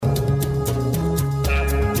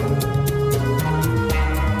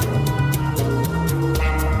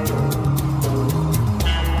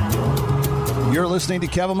listening to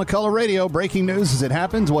Kevin McCullough Radio. Breaking news as it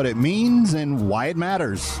happens, what it means, and why it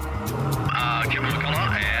matters. Kevin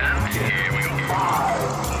McCullough, and here we go.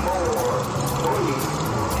 5, 4, 3,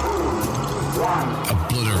 2, 1.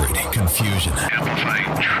 Obliterating confusion.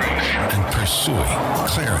 Amplifying truth. And pursuing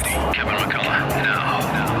clarity. Kevin McCullough, now.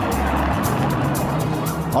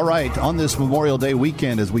 All right, on this Memorial Day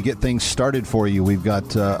weekend, as we get things started for you, we've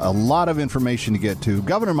got a lot of information to get to.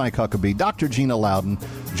 Governor Mike Huckabee, Dr. Gina Loudon,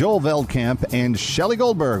 Joel Veldkamp, and Shelley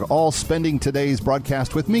Goldberg all spending today's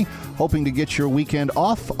broadcast with me, hoping to get your weekend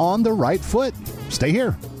off on the right foot. Stay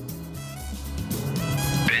here.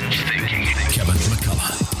 Binge thinking. Kevin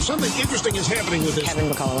McCullough. Something interesting is happening with this. Kevin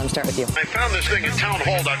McCullough, let me start with you. I found this thing at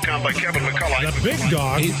townhall.com by Kevin McCullough. The big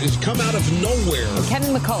dog has come out of nowhere.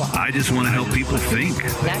 Kevin McCullough, I just want to help people think.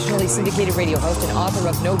 nationally syndicated radio host and author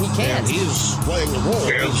of No He Can't. And he's playing the role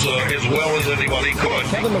as well as anybody could.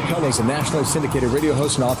 Kevin McCullough is a nationally syndicated radio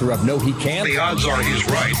host and author of No He Can't. The odds are he's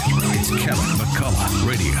right. It's Kevin McCullough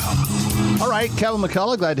Radio. All right, Kevin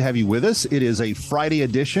McCullough, glad to have you with us. It is a Friday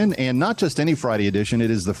edition, and not just any Friday edition. It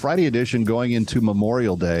is the Friday edition going into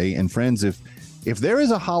Memorial Day. And friends, if there is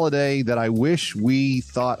a holiday that I wish we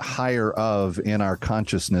thought higher of in our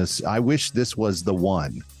consciousness, I wish this was the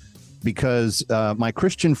one. Because my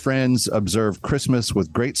Christian friends observe Christmas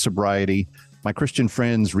with great sobriety. My Christian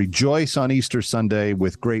friends rejoice on Easter Sunday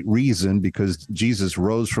with great reason because Jesus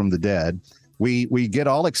rose from the dead. We get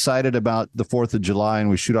all excited about the 4th of July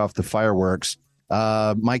and we shoot off the fireworks.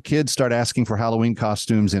 My kids start asking for Halloween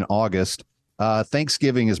costumes in August.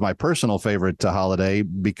 Thanksgiving is my personal favorite holiday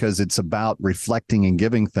because it's about reflecting and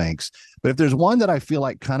giving thanks. But if there's one that I feel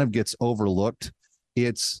like kind of gets overlooked,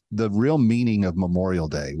 it's the real meaning of Memorial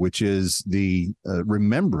Day, which is the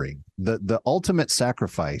remembering the ultimate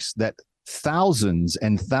sacrifice that thousands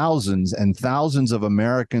and thousands and thousands of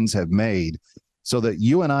Americans have made so that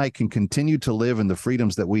you and I can continue to live in the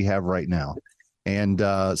freedoms that we have right now. And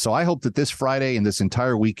so I hope that this Friday and this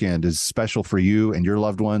entire weekend is special for you and your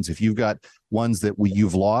loved ones. If you've got ones that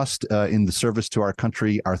you've lost in the service to our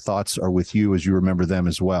country, our thoughts are with you as you remember them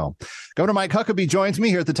as well. Governor Mike Huckabee joins me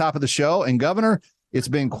here at the top of the show. And Governor, it's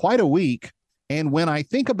been quite a week. And when I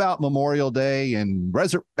think about Memorial Day and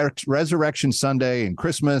Resurrection Sunday and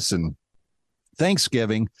Christmas and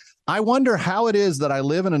Thanksgiving, I wonder how it is that I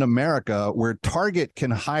live in an America where Target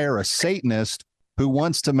can hire a Satanist who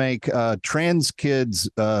wants to make trans kids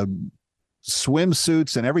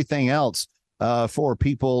swimsuits and everything else for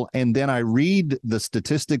people. And then I read the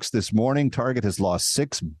statistics this morning. Target has lost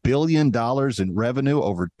 $6 billion in revenue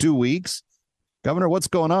over 2 weeks. Governor, what's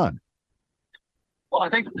going on? Well, I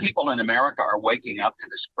think people in America are waking up to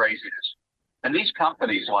this craziness. And these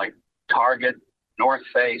companies like Target, North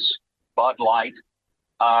Face, Bud Light,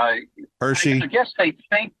 Hershey. I guess they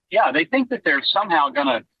think that they're somehow going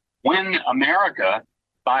to win America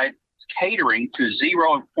by catering to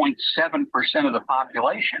 0.7% of the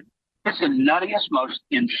population. It's the nuttiest, most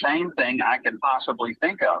insane thing I can possibly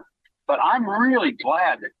think of. But I'm really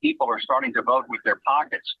glad that people are starting to vote with their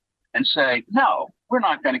pockets and say, no, we're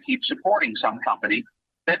not going to keep supporting some company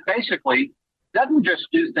that basically doesn't just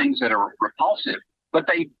do things that are repulsive, but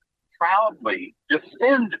they proudly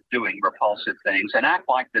defend doing repulsive things and act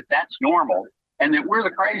like that's normal and that we're the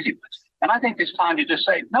crazy ones. And I think it's time to just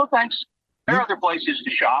say, no, thanks. There are other places to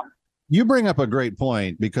shop. You bring up a great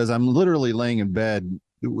point because I'm literally laying in bed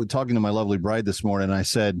talking to my lovely bride this morning. And I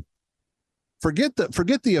said, forget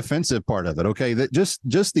the offensive part of it. Okay. That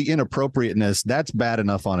just the inappropriateness, that's bad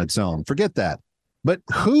enough on its own. Forget that. But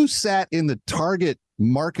who sat in the Target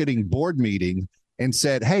marketing board meeting and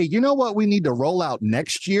said, hey, you know what we need to roll out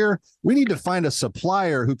next year? We need to find a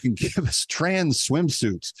supplier who can give us trans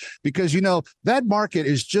swimsuits because, that market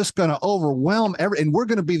is just going to overwhelm and we're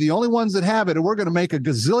going to be the only ones that have it. And we're going to make $1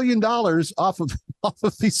 gazillion off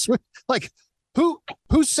of these. Like who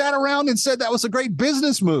sat around and said that was a great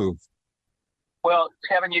business move? Well,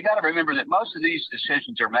 Kevin, you got to remember that most of these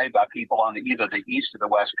decisions are made by people on either the East or the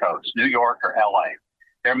West Coast, New York or LA.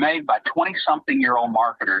 They're made by 20-something-year-old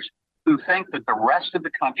marketers who think that the rest of the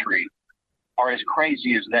country are as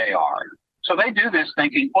crazy as they are. So they do this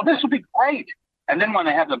thinking, well, this will be great. And then when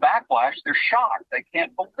they have the backlash, they're shocked. They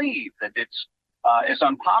can't believe that it's as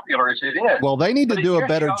unpopular as it is. Well, they need to do a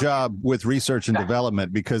better job with research and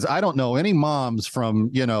development because I don't know any moms from,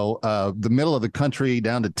 the middle of the country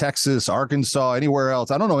down to Texas, Arkansas, anywhere else.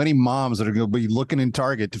 I don't know any moms that are going to be looking in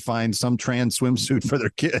Target to find some trans swimsuit for their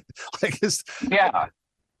kid. Like it's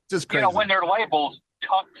just crazy. When they're labeled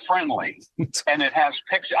tuck friendly and it has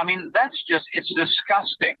pictures. I mean, it's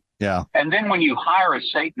disgusting. Yeah. And then when you hire a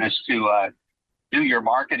Satanist to do your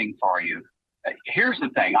marketing for you, here's the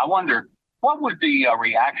thing. I wonder, what would the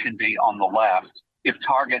reaction be on the left if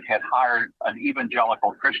Target had hired an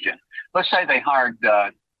evangelical Christian? Let's say they hired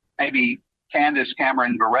maybe Candace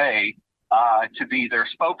Cameron Bure to be their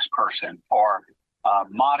spokesperson for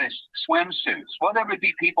modest swimsuits. Well, there would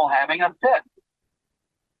be people having a fit.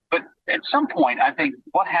 But at some point, I think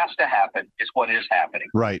what has to happen is what is happening.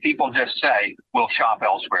 Right. People just say, we'll shop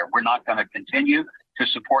elsewhere. We're not going to continue to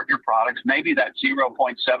support your products. Maybe that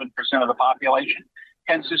 0.7% of the population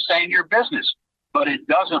can sustain your business, but it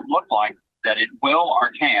doesn't look like that it will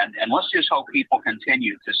or can. And let's just hope people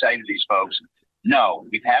continue to say to these folks, no,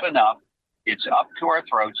 we've had enough. It's up to our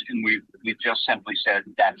throats, and we've just simply said,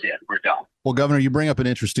 that's it. We're done. Well, Governor, you bring up an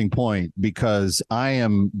interesting point, because I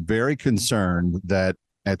am very concerned that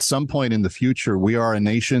at some point in the future, we are a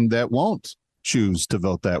nation that won't choose to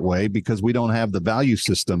vote that way because we don't have the value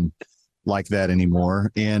system like that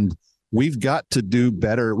anymore. And we've got to do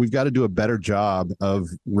better. We've got to do a better job of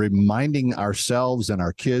reminding ourselves and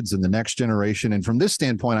our kids and the next generation. And from this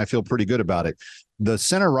standpoint, I feel pretty good about it. The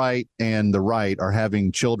center right and the right are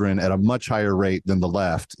having children at a much higher rate than the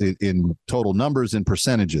left in total numbers and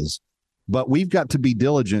percentages. But we've got to be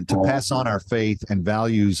diligent to pass on our faith and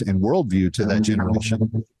values and worldview to that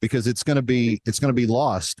generation, because it's going to be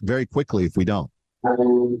lost very quickly if we don't.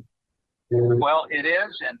 Well, it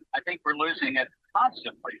is, and I think we're losing it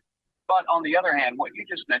constantly. But on the other hand, what you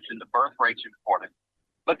just mentioned, the birth rate's important.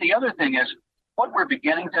 But the other thing is, what we're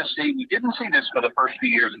beginning to see, we didn't see this for the first few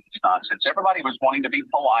years of this nonsense. Everybody was wanting to be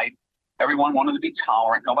polite. Everyone wanted to be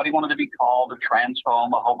tolerant. Nobody wanted to be called a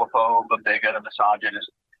transphobe, a homophobe, a bigot, a misogynist.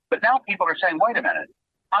 But now people are saying, wait a minute,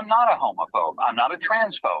 I'm not a homophobe. I'm not a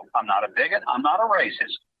transphobe. I'm not a bigot. I'm not a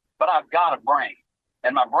racist. But I've got a brain.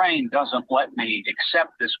 And my brain doesn't let me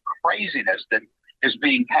accept this craziness that is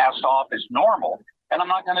being passed off as normal. And I'm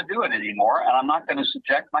not going to do it anymore. And I'm not going to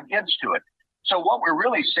subject my kids to it. So what we're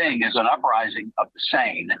really seeing is an uprising of the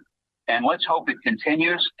sane. And let's hope it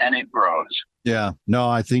continues and it grows. Yeah, no,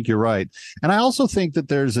 I think you're right. And I also think that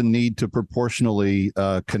there's a need to proportionally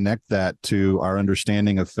connect that to our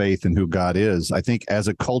understanding of faith and who God is. I think as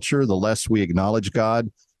a culture, the less we acknowledge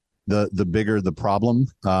God, the bigger the problem.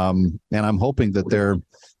 And I'm hoping that there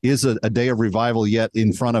is a day of revival yet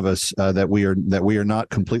in front of us, that we are not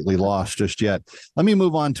completely lost just yet. Let me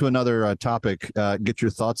move on to another topic. Get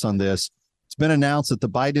your thoughts on this. It's been announced that the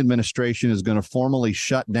Biden administration is going to formally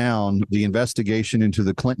shut down the investigation into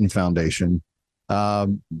the Clinton Foundation.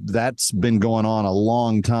 That's been going on a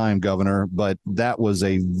long time, Governor, but that was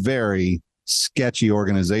a very sketchy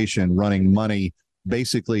organization running money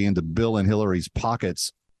basically into Bill and Hillary's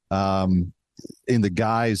pockets, in the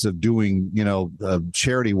guise of doing,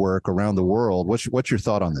 charity work around the world. What's your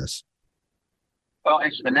thought on this? Well,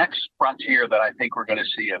 it's the next frontier that I think we're going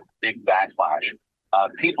to see a big backlash.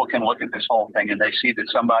 People can look at this whole thing and they see that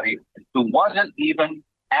somebody who wasn't even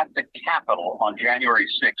at the Capitol on January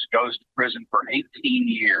 6th goes to prison for 18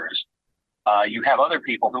 years. You have other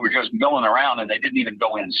people who were just milling around and they didn't even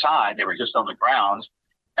go inside. They were just on the grounds,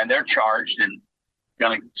 and they're charged and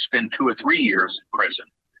going to spend 2 or 3 years in prison.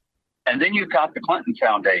 And then you've got the Clinton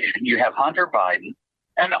Foundation. You have Hunter Biden,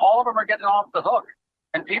 and all of them are getting off the hook.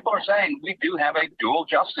 And people are saying we do have a dual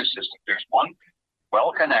justice system. There's one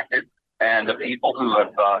well-connected, and the people who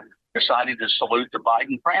have decided to salute the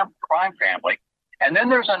Biden crime family. And then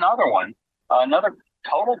there's another one, another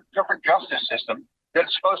total different justice system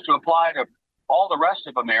that's supposed to apply to all the rest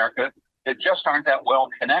of America that just aren't that well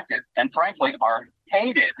connected and frankly are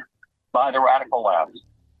hated by the radical left.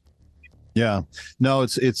 Yeah, no,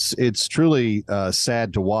 it's truly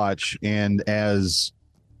sad to watch. And as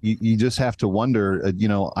you just have to wonder,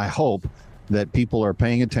 I hope that people are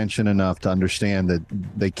paying attention enough to understand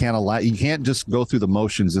that you can't just go through the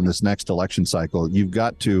motions in this next election cycle. You've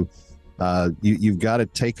got to you've got to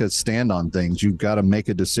take a stand on things. You've got to make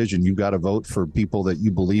a decision. You've got to vote for people that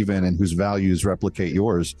you believe in and whose values replicate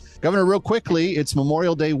yours. Governor, real quickly, it's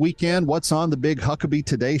Memorial Day weekend. What's on the big Huckabee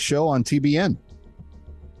Today show on TBN?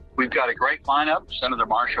 We've got a great lineup. Senator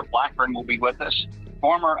Marsha Blackburn will be with us.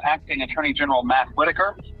 Former Acting Attorney General Matt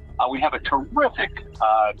Whitaker. We have a terrific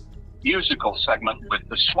musical segment with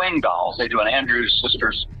the Swing Dolls. They do an Andrews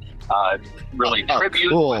Sisters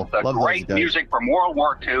tribute with great music from World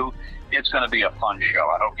War II. It's going to be a fun show.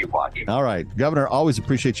 I hope you watch it. All right. Governor, always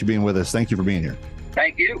appreciate you being with us. Thank you for being here.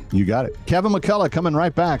 Thank you. You got it. Kevin McCullough coming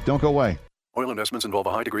right back. Don't go away. Oil investments involve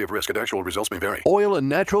a high degree of risk and actual results may vary. Oil and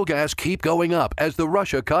natural gas keep going up as the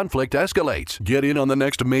Russia conflict escalates. Get in on the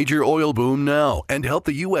next major oil boom now and help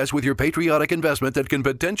the U.S. with your patriotic investment that can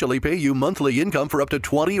potentially pay you monthly income for up to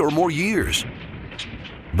 20 or more years.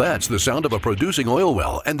 That's the sound of a producing oil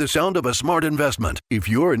well and the sound of a smart investment. If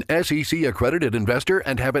you're an SEC-accredited investor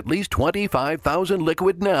and have at least $25,000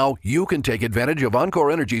 liquid now, you can take advantage of Encore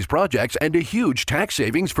Energy's projects and a huge tax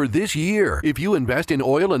savings for this year. If you invest in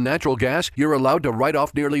oil and natural gas, you're allowed to write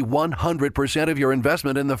off nearly 100% of your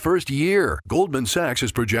investment in the first year. Goldman Sachs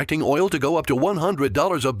is projecting oil to go up to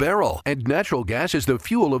 $100 a barrel, and natural gas is the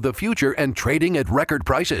fuel of the future and trading at record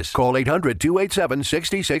prices. Call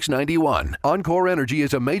 800-287-6691. Encore Energy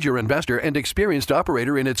is a major investor and experienced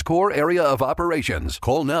operator in its core area of operations.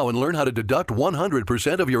 Call now and learn how to deduct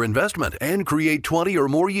 100% of your investment and create 20 or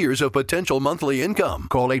more years of potential monthly income.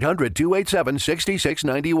 Call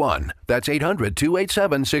 800-287-6691. That's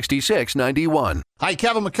 800-287-6691. Hi,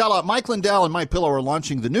 Kevin McCullough. Mike Lindell and MyPillow are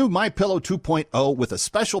launching the new MyPillow 2.0 with a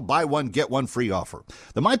special buy one, get one free offer.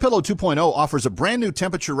 The MyPillow 2.0 offers a brand new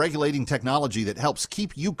temperature regulating technology that helps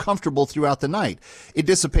keep you comfortable throughout the night. It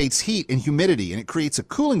dissipates heat and humidity, and it creates a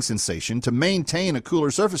cooling sensation to maintain a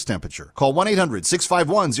cooler surface temperature. Call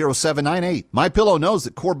 1-800-651-0798. MyPillow knows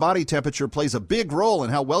that core body temperature plays a big role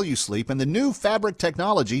in how well you sleep, and the new fabric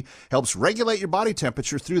technology helps regulate your body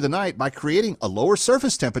temperature through the night by creating a lower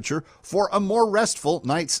surface temperature for a more restful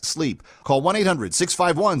night's sleep. Call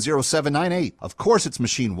 1-800-651-0798. Of course, it's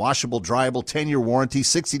machine washable, dryable, 10-year warranty,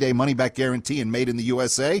 60-day money-back guarantee, and made in the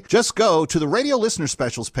USA. Just go to the radio listener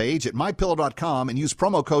specials page at mypillow.com and use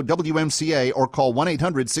promo code WMCA or call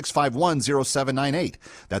 1-800-651-0798.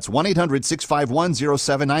 That's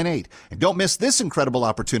 1-800-651-0798. And don't miss this incredible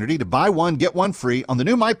opportunity to buy one, get one free on the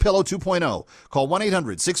new MyPillow 2.0. Call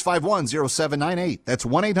 1-800-651-0798. That's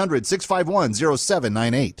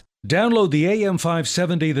 1-800-651-0798. Download the AM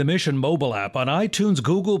 570 The Mission mobile app on iTunes,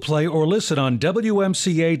 Google Play, or listen on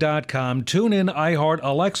WMCA.com, TuneIn, iHeart,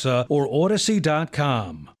 Alexa, or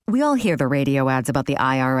Odyssey.com. We all hear the radio ads about the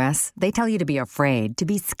IRS. They tell you to be afraid, to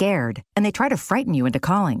be scared, and they try to frighten you into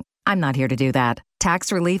calling. I'm not here to do that.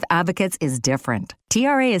 Tax Relief Advocates is different.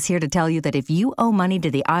 TRA is here to tell you that if you owe money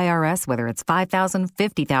to the IRS, whether it's $5,000,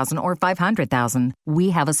 $50,000, or $500,000,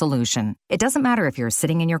 we have a solution. It doesn't matter if you're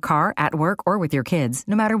sitting in your car, at work, or with your kids.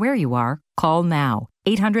 No matter where you are, call now.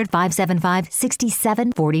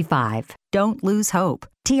 800-575-6745. Don't lose hope.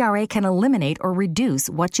 TRA can eliminate or reduce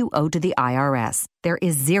what you owe to the IRS. There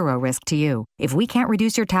is zero risk to you. If we can't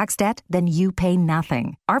reduce your tax debt, then you pay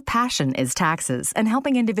nothing. Our passion is taxes and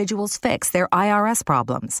helping individuals fix their IRS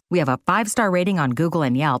problems. We have a 5-star rating on Google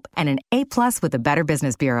and Yelp and an A+ with the Better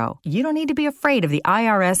Business Bureau. You don't need to be afraid of the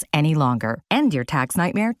IRS any longer. End your tax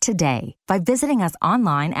nightmare today by visiting us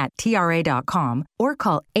online at TRA.com or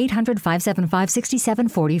call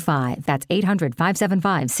 800-575-6745. That's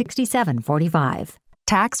 800-575-6745.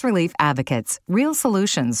 Tax Relief Advocates. Real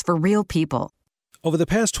solutions for real people. Over the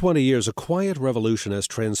past 20 years, a quiet revolution has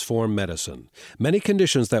transformed medicine. Many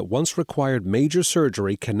conditions that once required major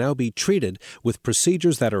surgery can now be treated with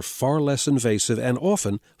procedures that are far less invasive and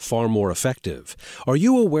often far more effective. Are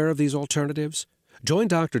you aware of these alternatives? Join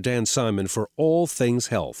Dr. Dan Simon for All Things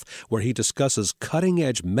Health, where he discusses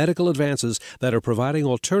cutting-edge medical advances that are providing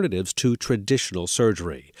alternatives to traditional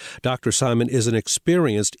surgery. Dr. Simon is an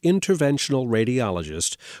experienced interventional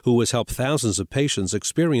radiologist who has helped thousands of patients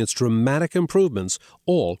experience dramatic improvements,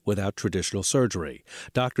 all without traditional surgery.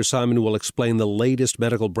 Dr. Simon will explain the latest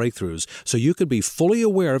medical breakthroughs so you can be fully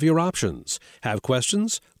aware of your options. Have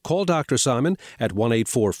questions? Call Dr. Simon at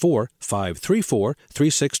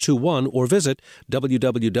 1-844-534-3621 or visit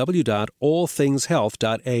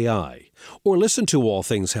www.allthingshealth.ai. Or listen to All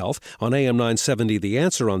Things Health on AM 970 The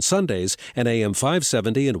Answer on Sundays and AM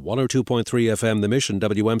 570 and 102.3 FM The Mission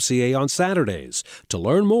WMCA on Saturdays. To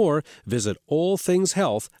learn more, visit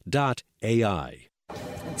allthingshealth.ai.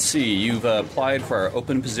 Let's see, you've applied for our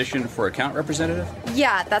open position for account representative?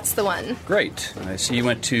 Yeah, that's the one. Great. I see you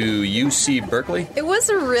went to UC Berkeley? It was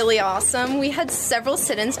really awesome. We had several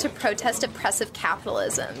sit-ins to protest oppressive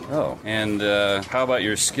capitalism. Oh, and how about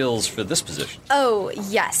your skills for this position? Oh,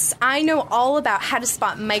 yes. I know all about how to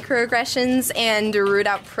spot microaggressions and root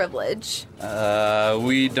out privilege.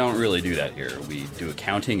 We don't really do that here. We do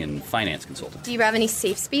accounting and finance consulting. Do you have any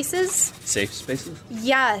safe spaces? Safe spaces?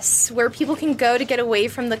 Yes, where people can go to get away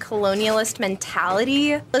from the colonialist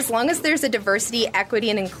mentality. As long as there's a diversity, equity,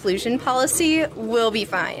 and inclusion policy, we'll be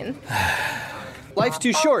fine. Life's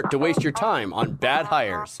too short to waste your time on bad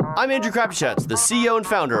hires. I'm Andrew Krapschutz, the CEO and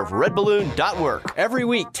founder of RedBalloon.work. Every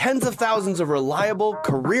week, tens of thousands of reliable,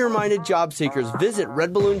 career-minded job seekers visit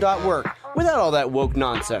RedBalloon.work without all that woke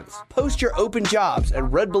nonsense. Post your open jobs at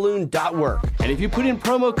RedBalloon.work. And if you put in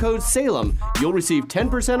promo code SALEM, you'll receive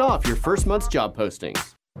 10% off your first month's job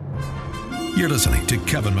postings. You're listening to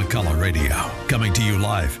Kevin McCullough Radio, coming to you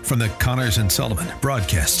live from the Connors and Sullivan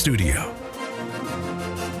Broadcast Studio.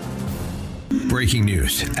 Breaking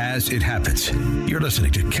news as it happens. You're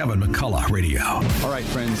listening to Kevin McCullough Radio. All right,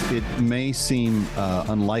 friends, it may seem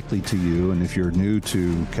unlikely to you, and if you're new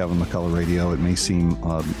to Kevin McCullough Radio, it may seem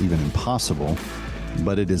even impossible,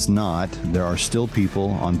 but it is not. There are still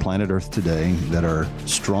people on planet Earth today that are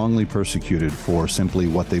strongly persecuted for simply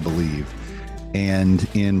what they believe. And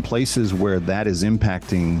in places where that is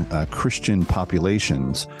impacting Christian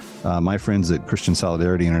populations, my friends at Christian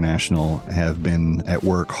Solidarity International have been at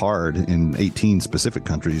work hard in 18 specific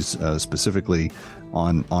countries, specifically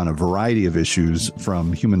on a variety of issues,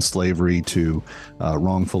 from human slavery to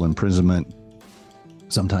wrongful imprisonment,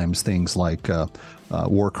 sometimes things like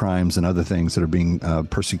war crimes and other things that are being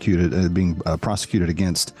prosecuted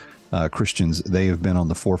against Christians. They have been on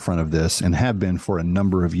the forefront of this and have been for a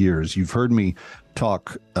number of years. You've heard me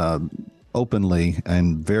talk openly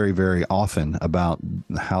and very, very often about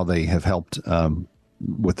how they have helped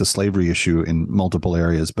with the slavery issue in multiple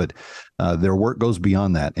areas, but their work goes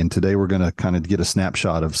beyond that. And today we're going to kind of get a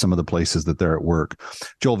snapshot of some of the places that they're at work.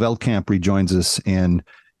 Joel Veldkamp rejoins us, and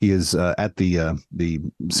he is at the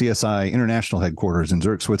CSI International headquarters in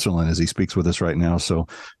Zurich, Switzerland, as he speaks with us right now. So,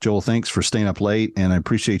 Joel, thanks for staying up late, and I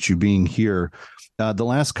appreciate you being here. The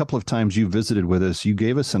last couple of times you visited with us, you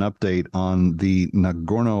gave us an update on the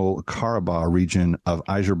Nagorno-Karabakh region of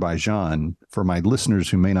Azerbaijan. For my listeners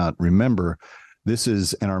who may not remember, this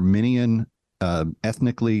is an Armenian,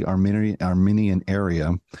 ethnically Armenian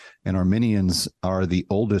area, and Armenians are the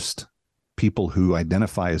oldest people who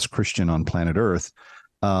identify as Christian on planet Earth.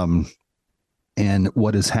 And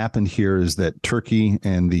what has happened here is that Turkey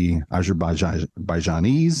and the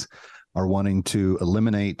Azerbaijanis are wanting to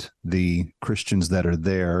eliminate the Christians that are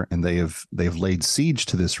there, and they've laid siege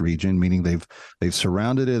to this region, meaning they've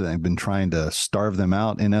surrounded it. They've been trying to starve them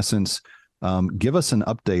out, in essence. Give us an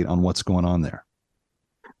update on what's going on there.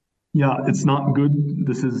 Yeah, it's not good.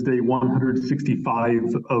 This is day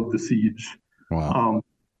 165 of the siege. Wow.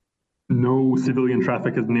 No civilian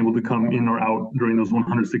traffic has been able to come in or out during those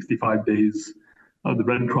 165 days. The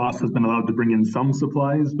Red Cross has been allowed to bring in some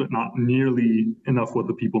supplies, but not nearly enough what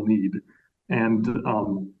the people need. And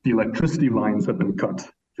the electricity lines have been cut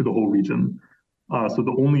to the whole region. So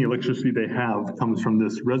the only electricity they have comes from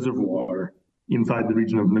this reservoir inside the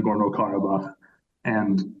region of Nagorno-Karabakh,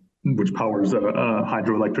 and which powers a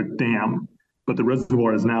hydroelectric dam. But the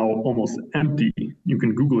reservoir is now almost empty. You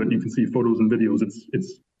can Google it. You can see photos and videos.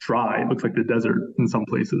 It's dry. It looks like the desert in some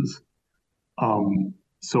places.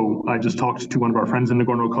 So I just talked to one of our friends in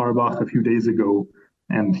Nagorno-Karabakh a few days ago,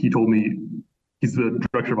 and he told me, he's the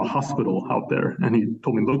director of a hospital out there, and he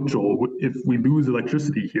told me, look, Joel, if we lose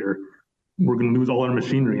electricity here, we're going to lose all our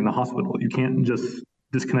machinery in the hospital. You can't just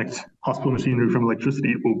disconnect hospital machinery from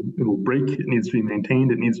electricity. It will break. It needs to be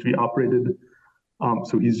maintained. It needs to be operated.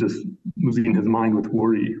 So he's just losing his mind with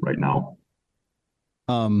worry right now.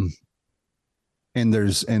 And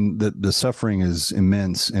the suffering is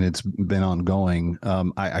immense, and it's been ongoing.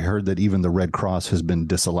 I heard that even the Red Cross has been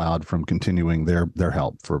disallowed from continuing their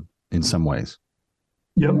help in some ways.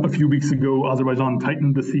 Yep, a few weeks ago, Azerbaijan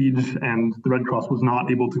tightened the siege, and the Red Cross was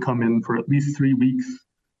not able to come in for at least 3 weeks.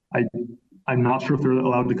 I'm not sure if they're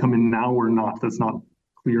allowed to come in now or not. That's not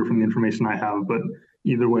clear from the information I have, but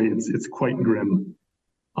either way, it's quite grim.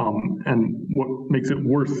 And what makes it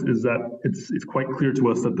worse is that it's quite clear to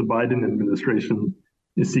us that the Biden administration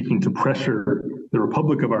is seeking to pressure the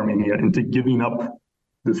Republic of Armenia into giving up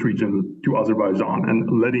this region to Azerbaijan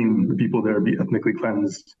and letting the people there be ethnically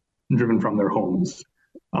cleansed and driven from their homes.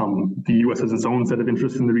 The U.S. has its own set of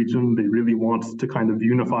interests in the region. They really want to kind of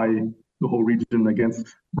unify the whole region against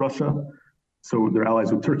Russia. So they're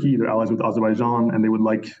allies with Turkey, they're allies with Azerbaijan, and they would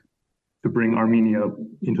like to bring Armenia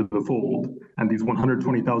into the fold. And these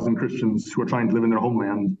 120,000 Christians who are trying to live in their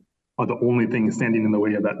homeland are the only thing standing in the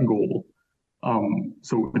way of that goal.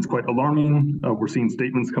 So it's quite alarming. We're seeing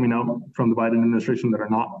statements coming out from the Biden administration that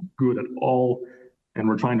are not good at all, and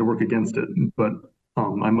we're trying to work against it. But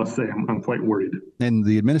I must say, I'm quite worried. And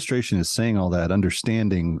the administration is saying all that,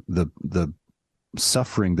 understanding the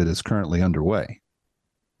suffering that is currently underway.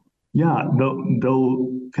 Yeah, they'll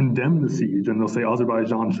condemn the siege and they'll say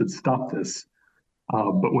Azerbaijan should stop this.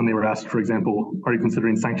 But when they were asked, for example, are you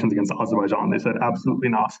considering sanctions against Azerbaijan? They said, absolutely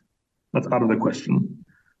not. That's out of the question,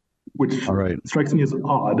 which strikes me as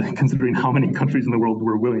odd considering how many countries in the world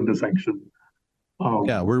we're willing to sanction.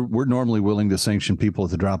 Yeah, we're normally willing to sanction people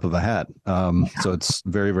at the drop of a hat. So it's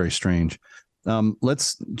very, very strange.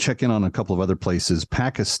 Let's check in on a couple of other places.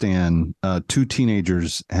 Pakistan, 2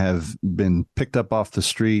 teenagers have been picked up off the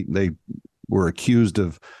street. They were accused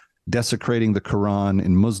of desecrating the Quran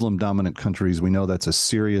in Muslim-dominant countries. We know that's a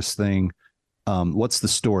serious thing. What's the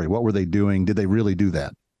story? What were they doing? Did they really do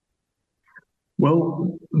that?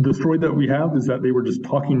 Well, the story that we have is that they were just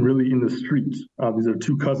talking really in the street. These are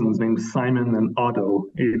two cousins named Simon and Otto,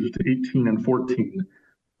 aged 18 and 14.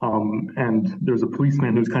 And there's a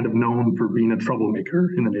policeman who's kind of known for being a troublemaker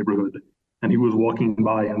in the neighborhood. And he was walking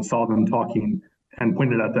by and saw them talking and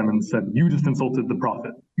pointed at them and said, "You just insulted the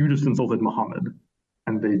prophet. You just insulted Muhammad."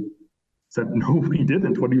 And they said, "No, we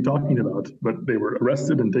didn't. What are you talking about?" But they were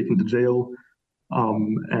arrested and taken to jail.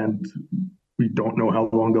 And we don't know how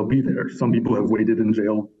long they'll be there. Some people have waited in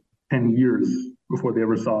jail 10 years before they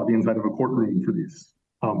ever saw the inside of a courtroom for these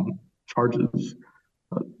charges.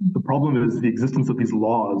 The problem is the existence of these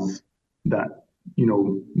laws that,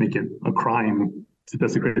 make it a crime to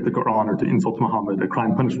desecrate the Quran or to insult Muhammad, a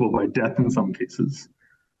crime punishable by death in some cases,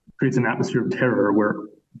 creates an atmosphere of terror where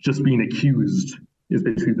just being accused is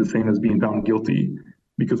basically the same as being found guilty,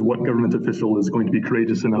 because what government official is going to be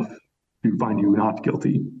courageous enough to find you not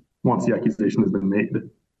guilty once the accusation has been made?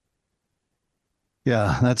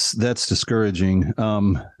 Yeah, that's discouraging.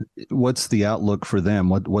 What's the outlook for them?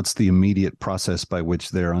 What's the immediate process by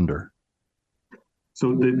which they're under?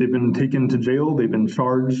 So they've been taken to jail. They've been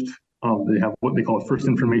charged. They have what they call a first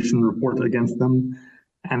information report against them.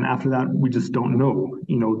 And after that, we just don't know.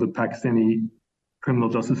 The Pakistani criminal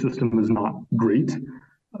justice system is not great.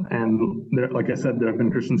 And like I said, there have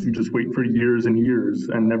been Christians who just wait for years and years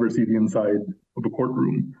and never see the inside of a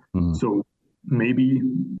courtroom. Mm-hmm. So maybe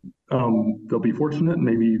they'll be fortunate.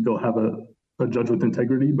 Maybe they'll have a judge with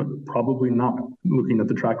integrity, but probably not, looking at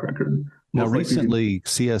the track record. Now, recently,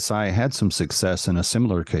 CSI had some success in a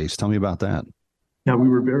similar case. Tell me about that. Yeah, we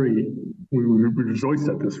rejoiced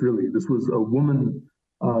at this, really. This was a woman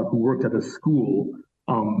who worked at a school,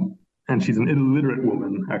 and she's an illiterate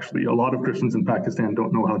woman, actually. A lot of Christians in Pakistan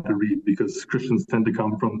don't know how to read because Christians tend to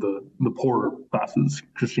come from the poorer classes.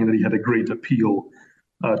 Christianity had a great appeal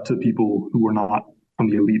to people who were not from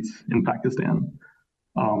the elites in Pakistan.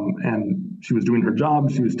 And she was doing her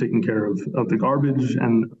job. She was taking care of the garbage,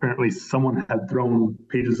 and apparently someone had thrown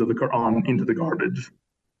pages of the Quran into the garbage.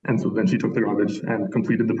 And so then she took the garbage and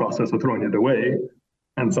completed the process of throwing it away,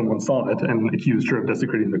 and someone saw it and accused her of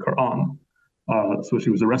desecrating the Quran. So she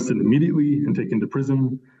was arrested immediately and taken to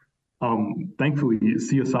prison. Thankfully,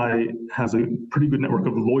 CSI has a pretty good network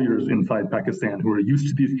of lawyers inside Pakistan who are used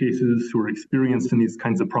to these cases, who are experienced in these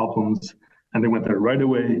kinds of problems. And they went there right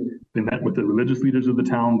away. They met with the religious leaders of the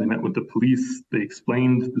town. They met with the police. They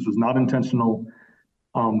explained this was not intentional.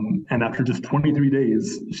 And after just 23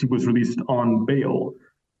 days, she was released on bail.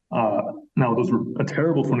 Now, those were a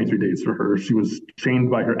terrible 23 days for her. She was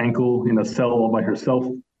chained by her ankle in a cell all by herself.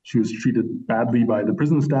 She was treated badly by the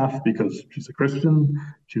prison staff because she's a Christian.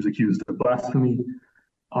 She was accused of blasphemy.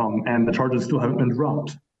 And the charges still haven't been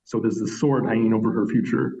dropped. So there's this sword hanging over her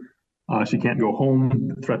future. She can't go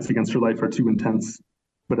home. The threats against her life are too intense.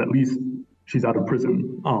 But at least she's out of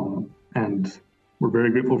prison. And we're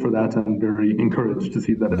very grateful for that and very encouraged to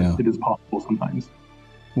see that it is possible sometimes.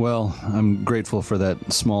 Well, I'm grateful for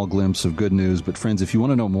that small glimpse of good news. But friends, if you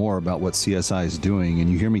want to know more about what CSI is doing, and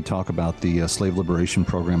you hear me talk about the slave liberation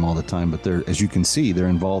program all the time, but as you can see, they're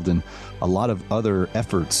involved in a lot of other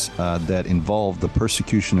efforts that involve the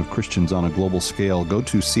persecution of Christians on a global scale. Go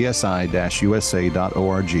to csi-usa.org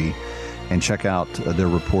and check out their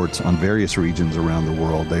reports on various regions around the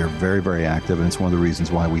world. They are very, very active, and it's one of the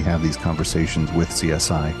reasons why we have these conversations with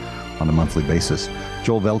CSI on a monthly basis.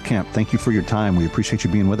 Joel Veldkamp, thank you for your time. We appreciate you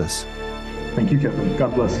being with us. Thank you, Kevin.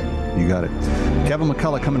 God bless. You got it. Kevin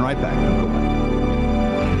McCullough coming right back. Don't go back.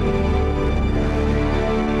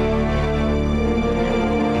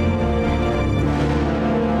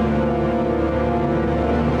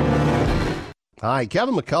 Hi,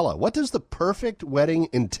 Kevin McCullough. What does the perfect wedding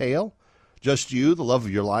entail? Just you, the love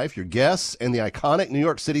of your life, your guests, and the iconic New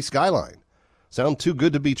York City skyline. Sound too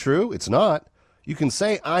good to be true? It's not. You can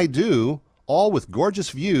say I do, all with gorgeous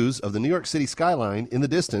views of the New York City skyline in the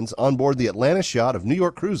distance on board the Atlantis yacht of New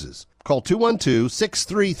York Cruises. Call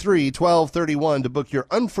 212-633-1231 to book your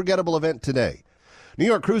unforgettable event today. New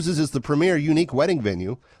York Cruises is the premier unique wedding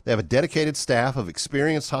venue. They have a dedicated staff of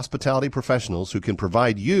experienced hospitality professionals who can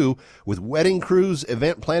provide you with wedding cruise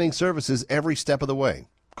event planning services every step of the way.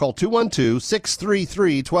 Call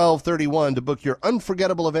 212-633-1231 to book your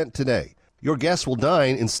unforgettable event today. Your guests will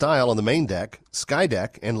dine in style on the main deck, sky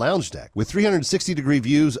deck, and lounge deck with 360-degree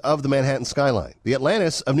views of the Manhattan skyline. The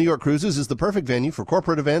Atlantis of New York Cruises is the perfect venue for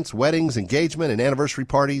corporate events, weddings, engagement, and anniversary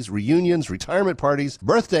parties, reunions, retirement parties,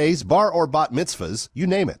 birthdays, bar or bat mitzvahs, you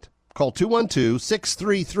name it. Call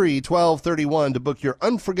 212-633-1231 to book your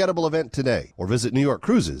unforgettable event today or visit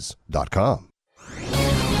NewYorkCruises.com.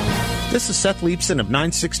 This is Seth Leibson of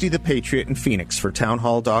 960 The Patriot in Phoenix for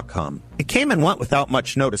townhall.com. It came and went without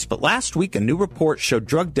much notice, but last week a new report showed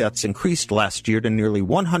drug deaths increased last year to nearly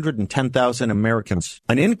 110,000 Americans,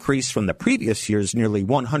 an increase from the previous year's nearly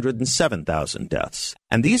 107,000 deaths.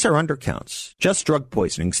 And these are undercounts, just drug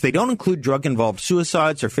poisonings. They don't include drug-involved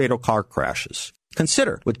suicides or fatal car crashes.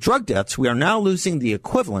 Consider, with drug deaths, we are now losing the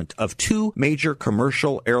equivalent of 2 major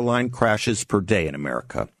commercial airline crashes per day in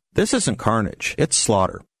America. This isn't carnage, it's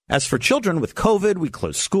slaughter. As for children with COVID, we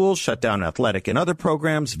closed schools, shut down athletic and other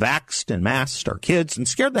programs, vaxxed and masked our kids, and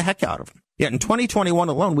scared the heck out of them. Yet in 2021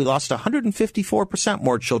 alone, we lost 154%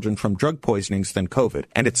 more children from drug poisonings than COVID,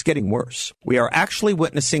 and it's getting worse. We are actually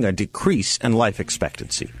witnessing a decrease in life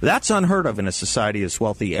expectancy. That's unheard of in a society as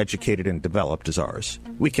wealthy, educated, and developed as ours.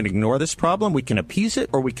 We can ignore this problem, we can appease it,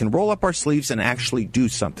 or we can roll up our sleeves and actually do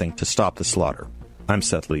something to stop the slaughter. I'm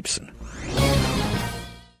Seth Leibson.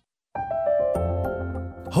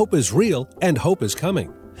 Hope is real and hope is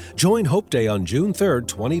coming. Join Hope Day on June 3rd,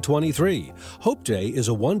 2023. Hope Day is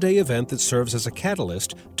a one-day event that serves as a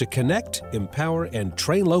catalyst to connect, empower, and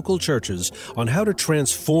train local churches on how to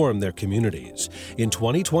transform their communities. In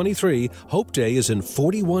 2023, Hope Day is in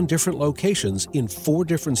 41 different locations in 4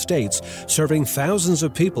 different states, serving thousands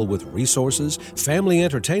of people with resources, family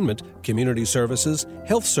entertainment, community services,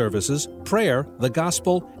 health services, prayer, the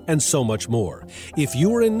gospel, and so much more. If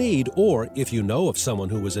you are in need, or if you know of someone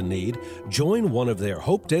who is in need, join one of their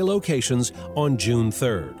Hope Day locations on June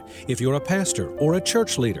 3rd. If you're a pastor or a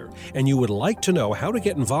church leader and you would like to know how to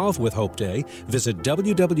get involved with Hope Day, visit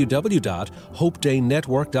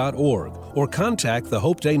www.hopedaynetwork.org or contact the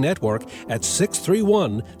Hope Day Network at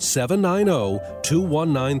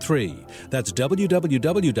 631-790-2193. That's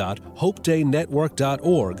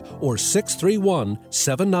www.hopedaynetwork.org or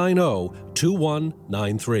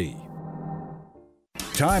 631-790-2193.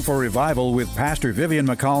 Time for Revival with Pastor Vivian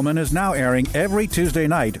McCullough is now airing every Tuesday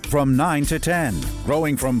night from 9 to 10.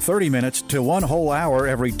 Growing from 30 minutes to 1 whole hour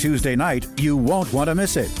every Tuesday night, you won't want to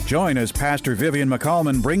miss it. Join as Pastor Vivian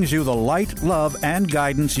McCullough brings you the light, love, and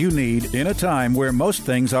guidance you need in a time where most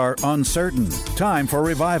things are uncertain. Time for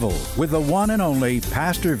Revival with the one and only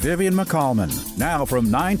Pastor Vivian McCullough. Now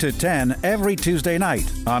from 9 to 10 every Tuesday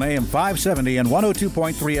night on AM 570 and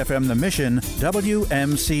 102.3 FM The Mission,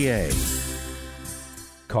 WMCA.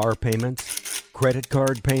 Car payments, credit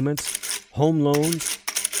card payments, home loans.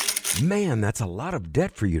 Man, that's a lot of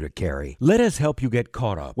debt for you to carry. Let us help you get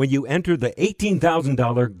caught up when you enter the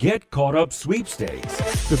 $18,000 Get Caught Up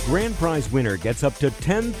sweepstakes. The grand prize winner gets up to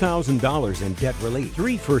 $10,000 in debt relief.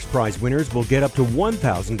 3 first prize winners will get up to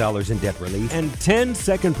 $1,000 in debt relief, and 10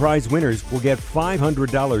 second prize winners will get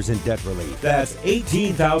 $500 in debt relief. That's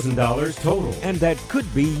 $18,000 total, and that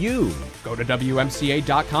could be you. Go to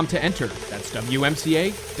WMCA.com to enter. That's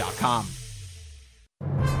WMCA.com.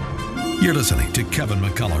 You're listening to Kevin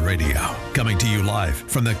McCullough Radio, coming to you live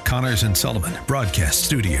from the Connors and Sullivan Broadcast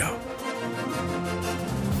Studio.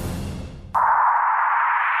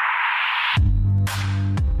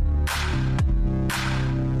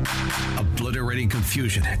 Obliterating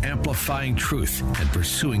confusion, amplifying truth, and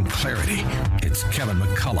pursuing clarity. It's Kevin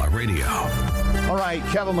McCullough Radio. All right,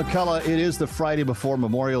 Kevin McCullough, it is the Friday before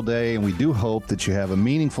Memorial Day, and we do hope that you have a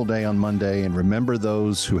meaningful day on Monday and remember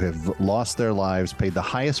those who have lost their lives, paid the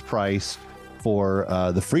highest price for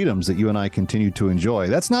the freedoms that you and I continue to enjoy.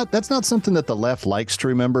 That's not something that the left likes to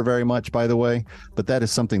remember very much, by the way, but that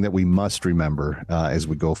is something that we must remember as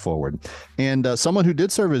we go forward. And someone who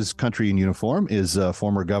did serve his country in uniform is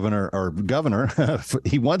former governor.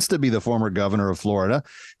 He wants to be the former governor of Florida.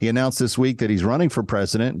 He announced this week that he's running for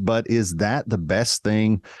president, but is that the best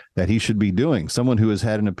thing that he should be doing? Someone who has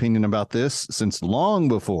had an opinion about this since long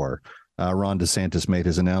before Ron DeSantis made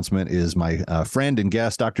his announcement is my friend and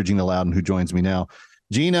guest, Dr. Gina Loudon, who joins me now.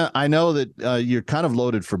 Gina, I know that you're kind of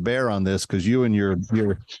loaded for bear on this because you and your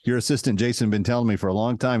assistant, Jason, have been telling me for a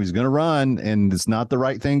long time he's going to run and it's not the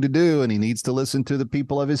right thing to do and he needs to listen to the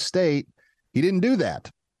people of his state. He didn't do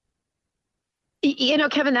that. You know,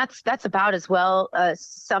 Kevin, that's about as well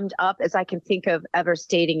summed up as I can think of ever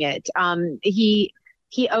stating it.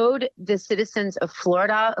 He owed the citizens of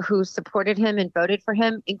Florida who supported him and voted for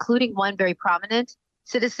him, including one very prominent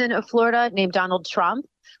citizen of Florida named Donald Trump,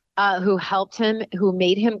 who helped him, who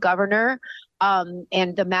made him governor,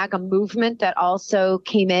 and the MAGA movement that also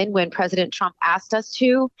came in when President Trump asked us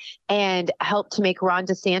to, and helped to make Ron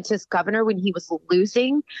DeSantis governor when he was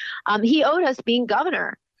losing. He owed us being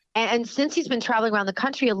governor. And since he's been traveling around the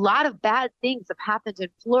country, a lot of bad things have happened in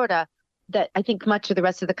Florida that I think much of the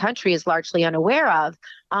rest of the country is largely unaware of.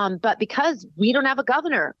 But because we don't have a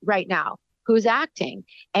governor right now who's acting,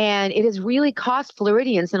 and it has really cost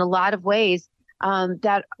Floridians in a lot of ways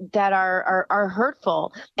that are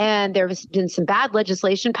hurtful. And there's been some bad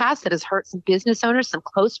legislation passed that has hurt some business owners. Some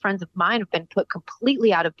close friends of mine have been put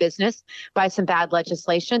completely out of business by some bad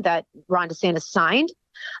legislation that Ron DeSantis signed,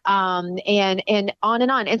 and on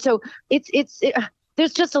and on. And so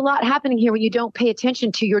there's just a lot happening here when you don't pay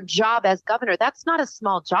attention to your job as governor. That's not a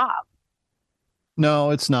small job.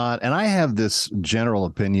 No, it's not. And I have this general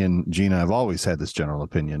opinion, Gina, I've always had this general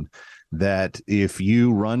opinion that if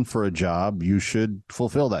you run for a job, you should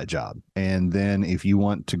fulfill that job. And then if you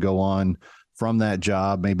want to go on from that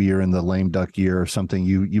job, maybe you're in the lame duck year or something,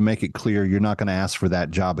 you make it clear you're not going to ask for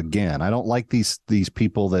that job again. I don't like these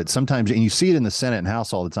people that sometimes, and you see it in the Senate and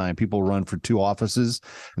House all the time, people run for 2 offices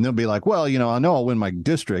and they'll be like, well, I know I'll win my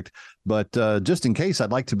district, but just in case,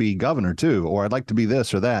 I'd like to be governor too, or I'd like to be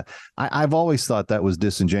this or that. I've always thought that was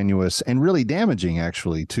disingenuous and really damaging,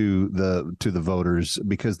 actually, to the voters,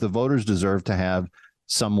 because the voters deserve to have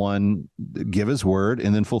someone give his word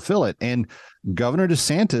and then fulfill it. And Governor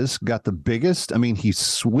DeSantis got the biggest. I mean, he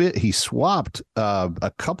swapped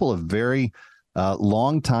a couple of very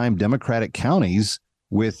longtime Democratic counties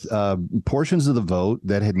with portions of the vote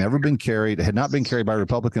that had not been carried by a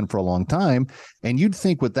Republican for a long time. And you'd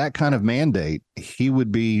think with that kind of mandate, he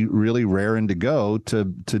would be really raring to go to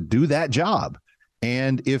do that job.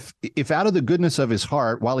 And if out of the goodness of his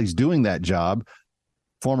heart, while he's doing that job,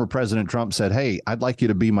 former President Trump said, hey, I'd like you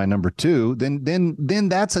to be my number 2, then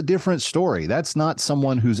that's a different story. That's not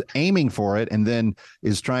someone who's aiming for it and then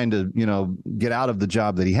is trying to, get out of the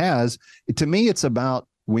job that he has. To me, it's about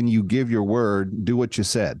when you give your word, do what you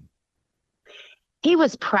said. He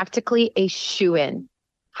was practically a shoo-in,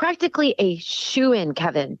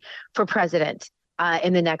 Kevin, for president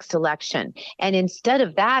in the next election. And instead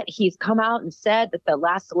of that, he's come out and said that the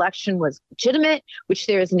last election was legitimate, which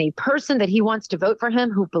there isn't a person that he wants to vote for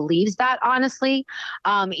him who believes that, honestly.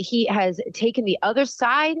 He has taken the other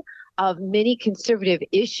side of many conservative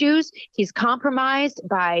issues. He's compromised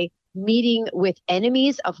by meeting with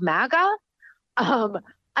enemies of MAGA.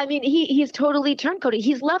 He's totally turncoated.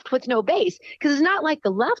 He's left with no base, because it's not like the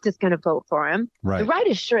left is going to vote for him. Right. The right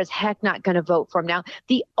is sure as heck not going to vote for him. Now,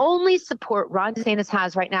 the only support Ron DeSantis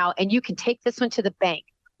has right now, and you can take this one to the bank,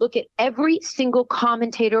 look at every single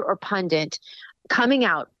commentator or pundit coming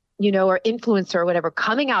out, or influencer or whatever,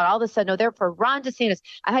 coming out all of a sudden, they're for Ron DeSantis.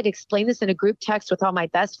 I had to explain this in a group text with all my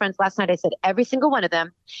best friends last night. I said, every single one of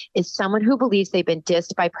them is someone who believes they've been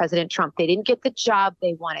dissed by President Trump. They didn't get the job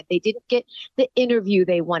they wanted. They didn't get the interview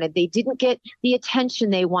they wanted. They didn't get the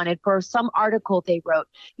attention they wanted for some article they wrote.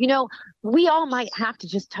 We all might have to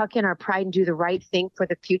just tuck in our pride and do the right thing for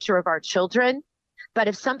the future of our children. But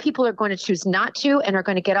if some people are going to choose not to and are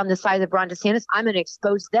going to get on the side of Ron DeSantis, I'm going to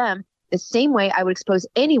expose them the same way I would expose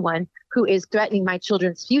anyone who is threatening my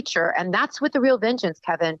children's future. And that's with the real vengeance,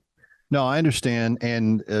 Kevin. No, I understand.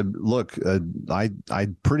 And look,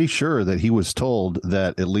 I'm pretty sure that he was told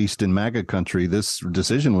that, at least in MAGA country, this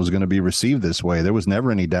decision was going to be received this way. There was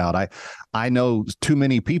never any doubt. I know too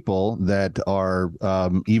many people that are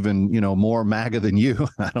even, more MAGA than you.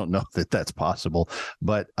 I don't know that that's possible.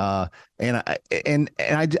 But and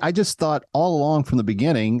I just thought all along from the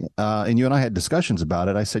beginning, and you and I had discussions about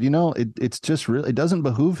it. I said, it's just really, it doesn't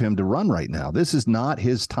behoove him to run right now. This is not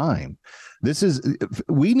his time.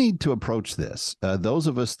 We need to approach this. Those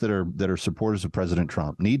of us that are supporters of President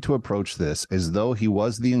Trump need to approach this as though he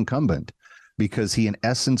was the incumbent, because he in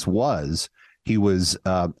essence was. He was,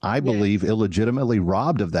 I believe, illegitimately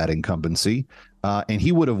robbed of that incumbency, and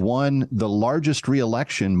he would have won the largest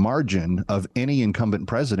reelection margin of any incumbent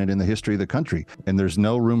president in the history of the country. And there's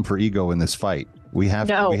no room for ego in this fight. We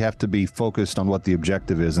have to be focused on what the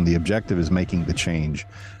objective is, and the objective is making the change.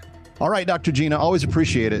 All right, Dr. Gina, always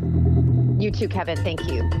appreciate it. You too, Kevin. Thank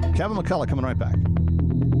you. Kevin McCullough coming right back.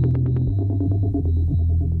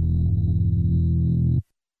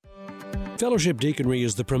 Fellowship Deaconry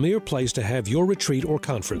is the premier place to have your retreat or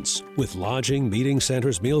conference. With lodging, meeting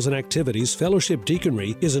centers, meals, and activities, Fellowship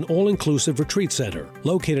Deaconry is an all-inclusive retreat center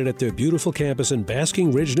located at their beautiful campus in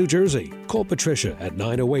Basking Ridge, New Jersey. Call Patricia at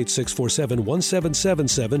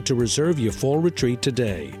 908-647-1777 to reserve your fall retreat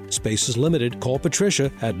today. Space is limited. Call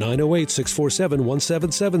Patricia at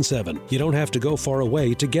 908-647-1777. You don't have to go far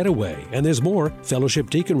away to get away. And there's more. Fellowship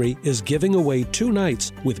Deaconry is giving away 2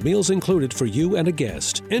 nights with meals included for you and a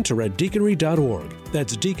guest. Enter at Deaconry deaconry.org.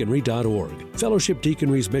 That's deaconry.org. Fellowship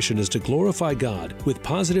Deaconry's mission is to glorify God with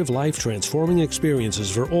positive, life-transforming experiences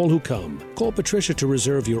for all who come. Call Patricia to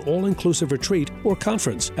reserve your all-inclusive retreat or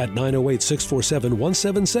conference at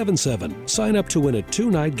 908-647-1777. Sign up to win a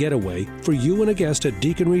 2-night getaway for you and a guest at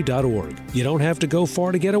deaconry.org. You don't have to go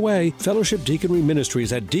far to get away. Fellowship Deaconry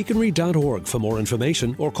Ministries at deaconry.org for more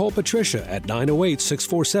information, or call Patricia at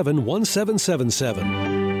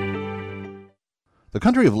 908-647-1777. The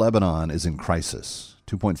country of Lebanon is in crisis.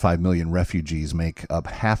 2.5 million refugees make up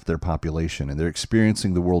half their population, and they're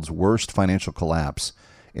experiencing the world's worst financial collapse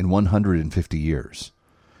in 150 years.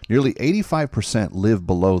 Nearly 85% live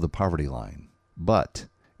below the poverty line. But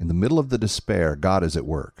in the middle of the despair, God is at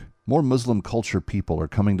work. More Muslim culture people are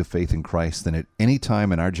coming to faith in Christ than at any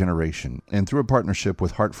time in our generation, and through a partnership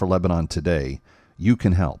with Heart for Lebanon today, you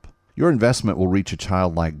can help. Your investment will reach a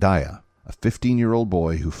child like Daya, a 15-year-old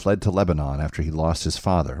boy who fled to Lebanon after he lost his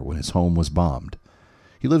father when his home was bombed.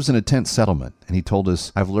 He lives in a tent settlement, and he told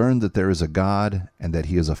us, "I've learned that there is a God and that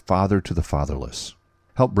he is a father to the fatherless."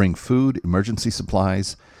 Help bring food, emergency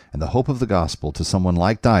supplies, and the hope of the gospel to someone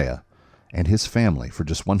like Daya and his family for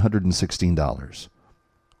just $116.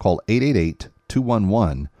 Call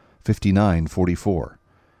 888-211-5944.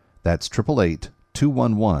 That's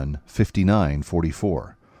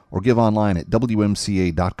 888-211-5944. Or give online at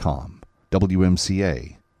WMCA.com.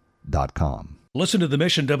 WMCA.com. Listen to The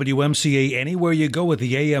Mission WMCA anywhere you go with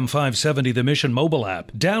the AM 570 The Mission mobile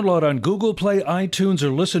app. Download on Google Play, iTunes, or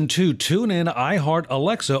listen to TuneIn, iHeart,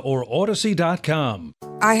 Alexa, or Odyssey.com.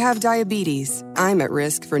 I have diabetes. I'm at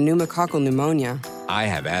risk for pneumococcal pneumonia. I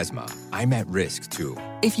have asthma. I'm at risk, too.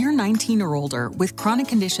 If you're 19 or older with chronic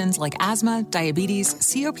conditions like asthma, diabetes,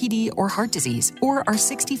 COPD, or heart disease, or are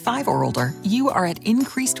 65 or older, you are at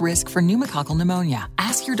increased risk for pneumococcal pneumonia.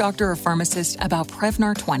 Ask your doctor or pharmacist about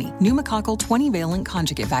Prevnar 20, pneumococcal 20-valent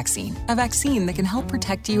conjugate vaccine, a vaccine that can help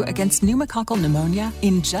protect you against pneumococcal pneumonia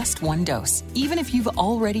in just one dose. Even if you've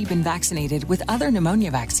already been vaccinated with other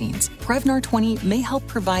pneumonia vaccines, Prevnar 20 may help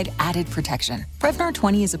provide added protection. Prevnar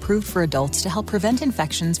 20 is approved for adults to help prevent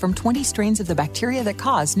infections from 20 strains of the bacteria that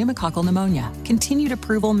cause pneumococcal pneumonia. Continued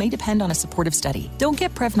approval may depend on a supportive study. Don't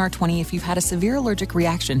get Prevnar 20 if you've had a severe allergic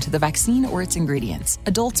reaction to the vaccine or its ingredients.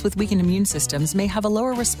 Adults with weakened immune systems may have a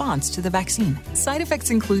lower response to the vaccine. Side effects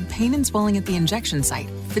include pain and swelling at the injection site,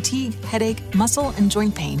 fatigue, headache, muscle, and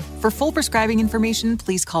joint pain. For full prescribing information,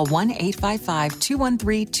 please call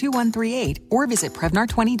 1-855-213-2138 or visit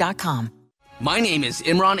Prevnar20.com. My name is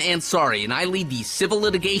Imran Ansari, and I lead the Civil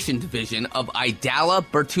Litigation Division of Idala,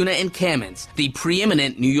 Bertuna & Kamens, the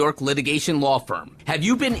preeminent New York litigation law firm. Have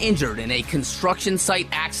you been injured in a construction site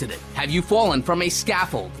accident? Have you fallen from a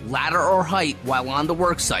scaffold, ladder, or height while on the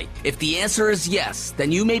work site? If the answer is yes,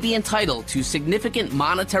 then you may be entitled to significant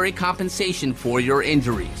monetary compensation for your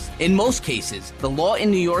injuries. In most cases, the law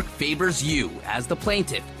in New York favors you as the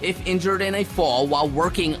plaintiff if injured in a fall while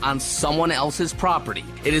working on someone else's property.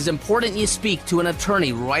 It is important you speak to an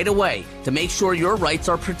attorney right away to make sure your rights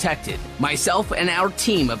are protected. Myself and our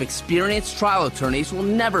team of experienced trial attorneys will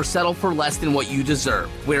never settle for less than what you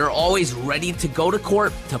deserve. We're always ready to go to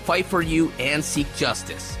court to fight for you and seek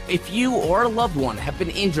justice. If you or a loved one have been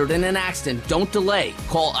injured in an accident, don't delay.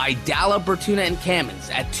 Call Idala, Bertuna &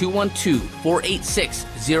 Kamens at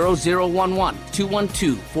 212-486-0011,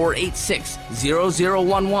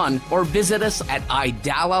 212-486-0011, or visit us at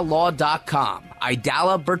idalalaw.com.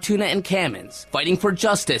 Idala, Bertuna & Kamens, fighting for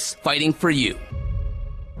justice, fighting for you.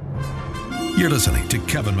 You're listening to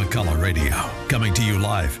Kevin McCullough Radio, coming to you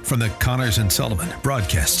live from the Connors and Sullivan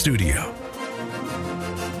Broadcast Studio.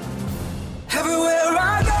 Everywhere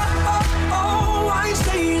I go, I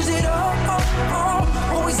change it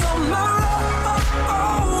all. Always on my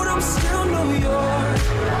road, I'm still New York.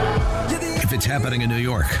 If it's happening in New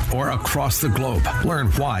York or across the globe, learn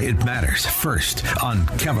why it matters first on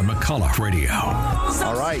Kevin McCullough Radio.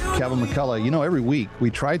 All right, Kevin McCullough. You know, every week we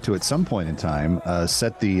try to, at some point in time,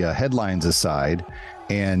 set the headlines aside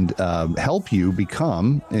and help you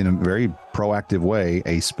become, in a very proactive way,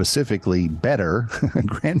 a specifically better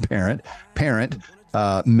grandparent, parent,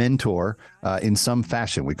 mentor in some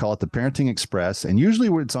fashion. We call it the Parenting Express, and usually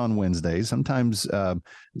it's on Wednesdays. Sometimes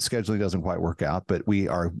scheduling doesn't quite work out, but we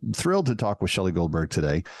are thrilled to talk with Shelley Goldberg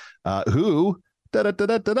today, who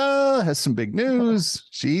has some big news.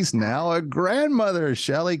 She's now a grandmother.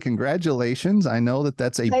 Shelley, congratulations. I know that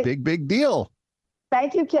that's a big, big deal.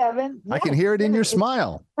 Thank you, Kevin. I can hear it in your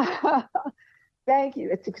smile. Thank you.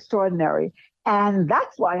 It's extraordinary. And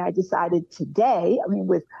that's why I decided today, I mean,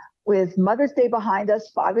 with Mother's Day behind us,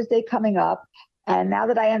 Father's Day coming up, and now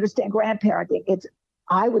that I understand grandparenting,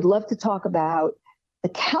 I would love to talk about the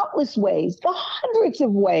countless ways, the hundreds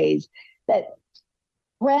of ways that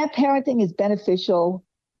grandparenting is beneficial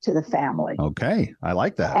to the family. Okay, I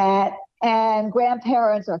like that. And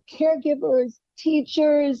grandparents are caregivers,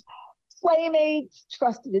 teachers, playmates,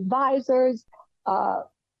 trusted advisors.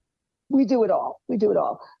 We do it all. We do it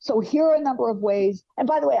all. So here are a number of ways. And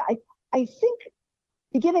by the way, I think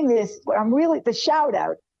beginning this, the shout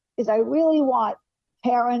out is I really want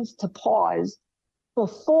parents to pause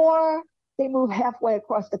before they move halfway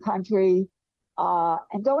across the country,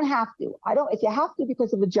 and don't have to. If you have to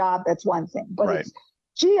because of a job, that's one thing. But right. It's,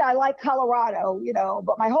 gee, I like Colorado,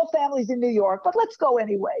 but my whole family's in New York, but let's go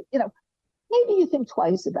anyway. Maybe you think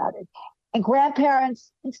twice about it. And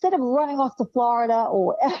grandparents, instead of running off to Florida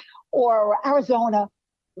or Arizona,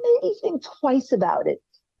 maybe think twice about it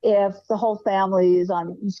if the whole family is on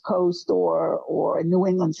the East Coast or in New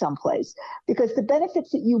England someplace, because the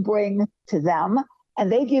benefits that you bring to them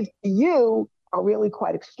and they give to you are really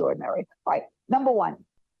quite extraordinary. All right, number one,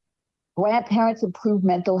 grandparents improve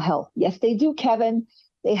mental health. Yes, they do, Kevin.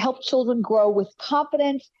 They help children grow with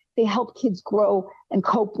confidence. They help kids grow and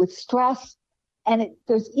cope with stress. And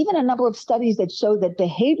there's even a number of studies that show that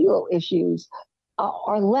behavioral issues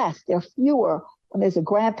are less. They're fewer when there's a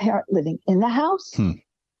grandparent living in the house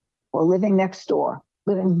or living next door,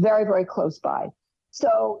 living very, very close by.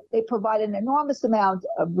 So they provide an enormous amount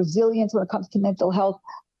of resilience when it comes to mental health.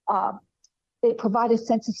 They provide a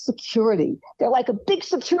sense of security. They're like a big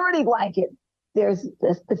security blanket. There's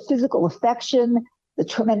the physical affection, the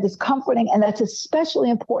tremendous comforting, and that's especially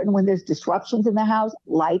important when there's disruptions in the house,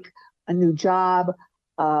 like a new job,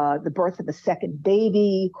 the birth of a second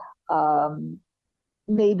baby,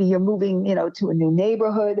 maybe you're moving, to a new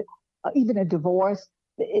neighborhood, even a divorce.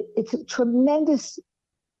 It's a tremendous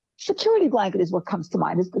security blanket is what comes to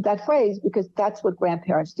mind, is that phrase, because that's what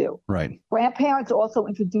grandparents do. Right. Grandparents also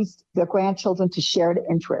introduce their grandchildren to shared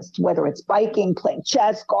interests, whether it's biking, playing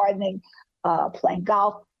chess, gardening, playing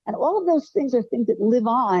golf. And all of those things are things that live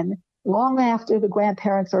on long after the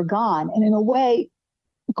grandparents are gone. And in a way,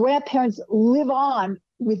 grandparents live on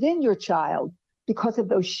within your child because of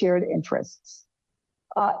those shared interests.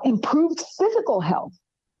 Improved physical health,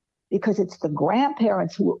 because it's the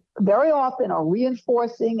grandparents who very often are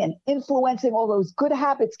reinforcing and influencing all those good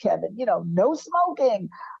habits, Kevin. No smoking,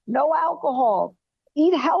 no alcohol,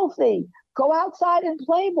 eat healthy, go outside and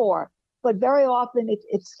play more. But very often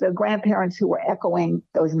it's the grandparents who are echoing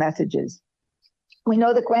those messages. We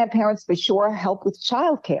know that grandparents for sure help with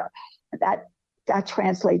childcare. That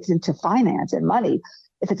translates into finance and money.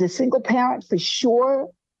 If it's a single parent, for sure,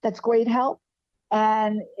 that's great help.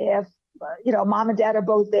 And if, mom and dad are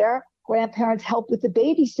both there, grandparents help with the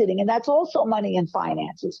babysitting, and that's also money and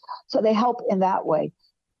finances. So they help in that way.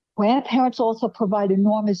 Grandparents also provide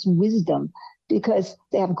enormous wisdom because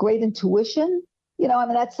they have great intuition.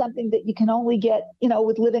 That's something that you can only get,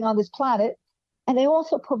 with living on this planet. And they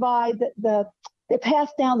also provide they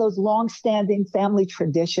pass down those long-standing family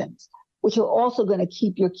traditions, which are also going to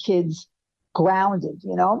keep your kids grounded,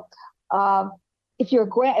 If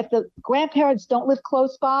the grandparents don't live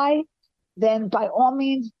close by, then by all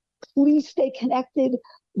means, please stay connected,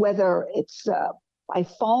 whether it's by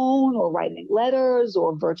phone or writing letters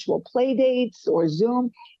or virtual play dates or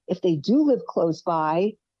Zoom. If they do live close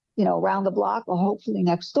by, around the block or hopefully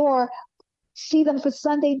next door, see them for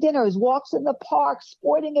Sunday dinners, walks in the park,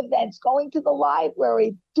 sporting events, going to the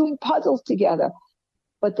library, doing puzzles together.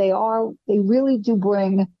 But they really do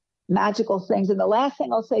bring magical things. And the last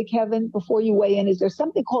thing I'll say, Kevin, before you weigh in, is there's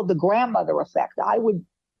something called the grandmother effect. I would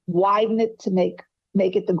widen it to make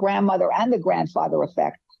it the grandmother and the grandfather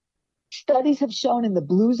effect. Studies have shown in the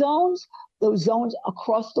blue zones, those zones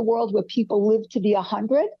across the world where people live to be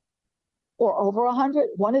 100 or over 100,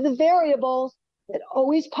 one of the variables that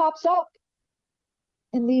always pops up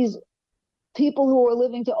in these people who are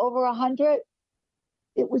living to over 100,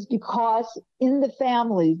 it was because in the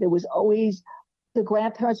family, there was always the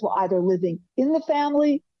grandparents were either living in the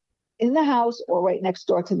family, in the house, or right next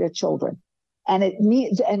door to their children. And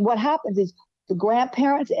what happens is the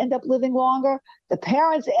grandparents end up living longer, the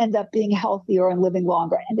parents end up being healthier and living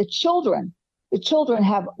longer, and the children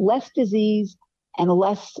have less disease and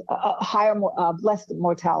less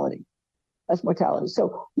mortality.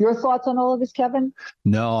 So your thoughts on all of this, Kevin?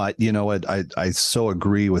 No, I so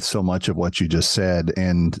agree with so much of what you just said.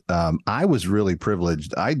 And I was really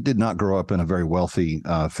privileged. I did not grow up in a very wealthy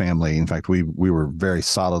family. In fact, we were very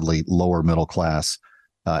solidly lower middle class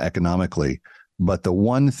economically. But the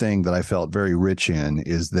one thing that I felt very rich in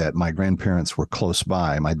is that my grandparents were close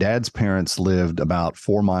by. My dad's parents lived about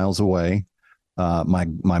 4 miles away. My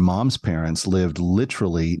mom's parents lived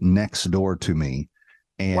literally next door to me.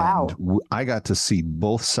 And wow. I got to see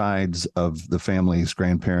both sides of the family's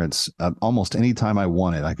grandparents almost anytime I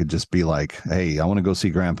wanted. I could just be like, hey, I want to go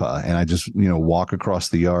see Grandpa. And I just, walk across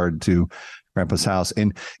the yard to Grandpa's house.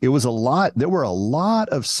 And it was a lot. There were a lot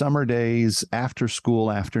of summer days, after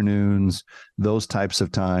school afternoons, those types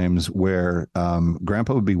of times where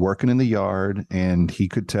Grandpa would be working in the yard and he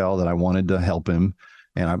could tell that I wanted to help him.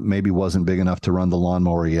 And I maybe wasn't big enough to run the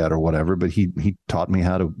lawnmower yet or whatever, but he taught me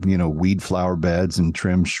how to, weed flower beds and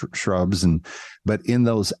trim shrubs. But in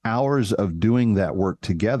those hours of doing that work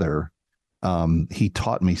together, he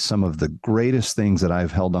taught me some of the greatest things that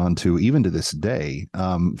I've held on to even to this day.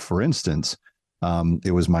 For instance,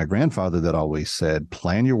 it was my grandfather that always said,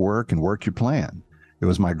 plan your work and work your plan. It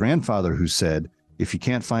was my grandfather who said, if you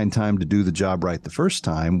can't find time to do the job right the first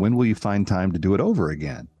time, when will you find time to do it over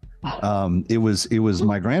again? It was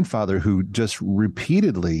my grandfather who just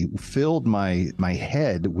repeatedly filled my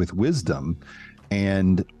head with wisdom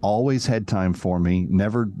and always had time for me,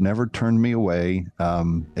 never turned me away,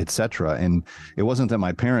 etc. And it wasn't that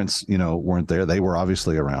my parents, weren't there. They were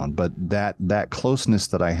obviously around, but that closeness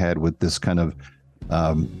that I had with this kind of,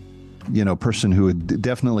 person who had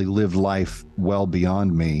definitely lived life well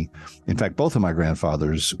beyond me. In fact, both of my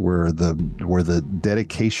grandfathers were the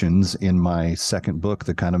dedications in my second book,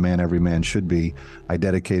 The Kind of Man Every Man Should Be. I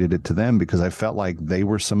dedicated it to them because I felt like they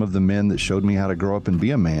were some of the men that showed me how to grow up and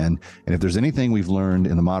be a man. And if there's anything we've learned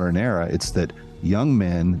in the modern era, it's that young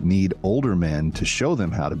men need older men to show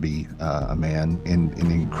them how to be a man in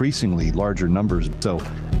increasingly larger numbers. So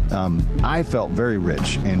I felt very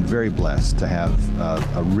rich and very blessed to have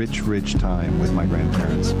a rich time with my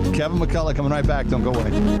grandparents. Kevin McCullough coming right back. Don't go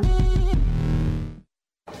away.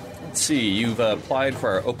 Let's see, you've applied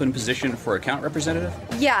for our open position for account representative?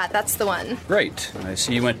 Yeah, that's the one. Great. I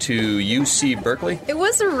see you went to UC Berkeley? It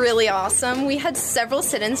was really awesome. We had several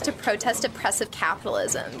sit-ins to protest oppressive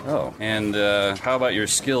capitalism. Oh, and how about your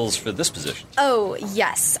skills for this position? Oh,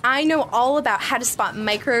 yes. I know all about how to spot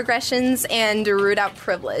microaggressions and root out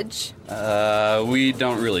privilege. We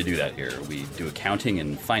don't really do that here. We do accounting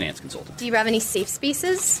and finance consulting. Do you have any safe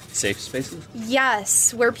spaces? Safe spaces?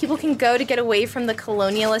 Yes, where people can go to get away from the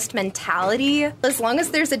colonialist mentality. As long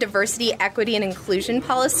as there's a diversity, equity, and inclusion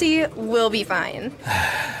policy, we'll be fine.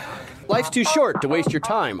 Life's too short to waste your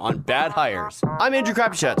time on bad hires. I'm Andrew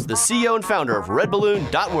Krapschutz, the CEO and founder of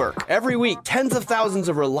RedBalloon.work. Every week, tens of thousands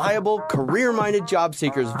of reliable, career-minded job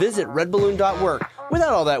seekers visit RedBalloon.work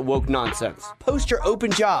without all that woke nonsense. Post your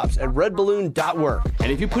open jobs at RedBalloon.work.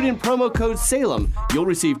 And if you put in promo code SALEM, you'll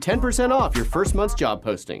receive 10% off your first month's job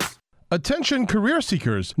postings. Attention career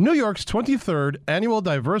seekers, New York's 23rd Annual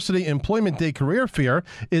Diversity Employment Day Career Fair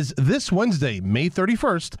is this Wednesday, May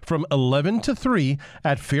 31st from 11 to 3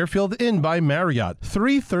 at Fairfield Inn by Marriott,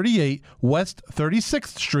 338 West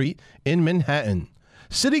 36th Street in Manhattan.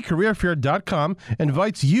 CityCareerFair.com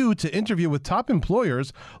invites you to interview with top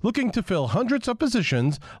employers looking to fill hundreds of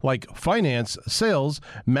positions like finance, sales,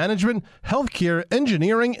 management, healthcare,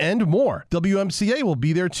 engineering, and more. WMCA will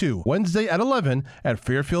be there too, Wednesday at 11 at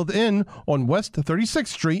Fairfield Inn on West 36th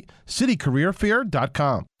Street,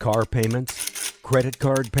 CityCareerFair.com. Car payments, credit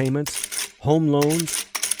card payments, home loans.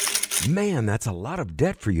 Man, that's a lot of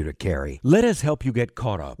debt for you to carry. Let us help you get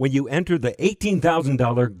caught up when you enter the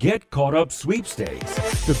 $18,000 Get Caught Up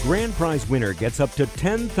sweepstakes. The grand prize winner gets up to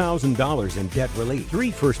 $10,000 in debt relief. 3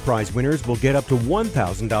 first prize winners will get up to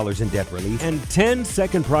 $1,000 in debt relief, and 10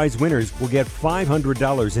 second prize winners will get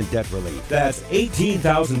 $500 in debt relief. That's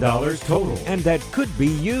 $18,000 total, and that could be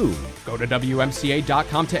you. Go to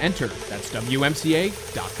WMCA.com to enter. That's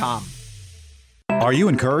WMCA.com. Are you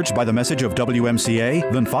encouraged by the message of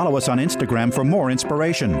WMCA? Then follow us on Instagram for more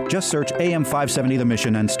inspiration. Just search AM 570 The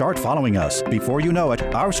Mission and start following us. Before you know it,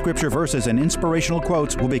 our scripture verses and inspirational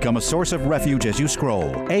quotes will become a source of refuge as you scroll.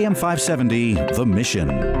 AM 570 The Mission.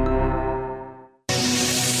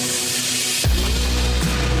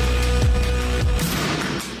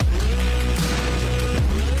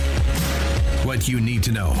 What you need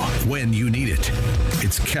to know when you need it.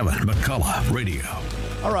 It's Kevin McCullough Radio.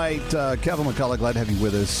 All right, Kevin McCullough, glad to have you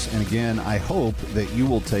with us. And again, I hope that you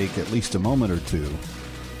will take at least a moment or two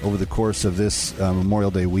over the course of this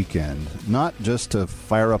Memorial Day weekend, not just to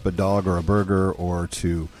fire up a dog or a burger or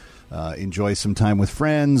to enjoy some time with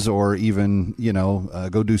friends or even,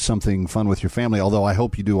 go do something fun with your family, although I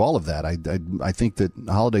hope you do all of that. I think that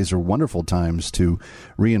holidays are wonderful times to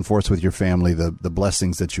reinforce with your family the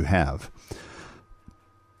blessings that you have.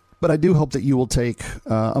 But I do hope that you will take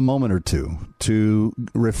a moment or two to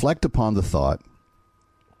reflect upon the thought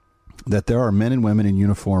that there are men and women in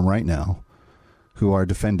uniform right now who are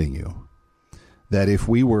defending you. That if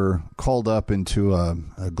we were called up into a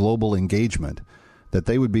global engagement, that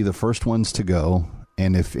they would be the first ones to go,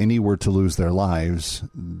 and if any were to lose their lives,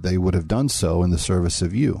 they would have done so in the service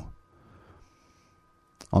of you.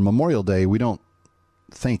 On Memorial Day, we don't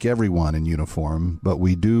thank everyone in uniform, but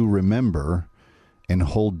we do remember and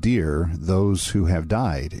hold dear those who have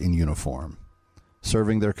died in uniform,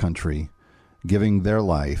 serving their country, giving their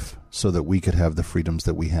life so that we could have the freedoms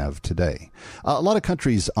that we have today. A lot of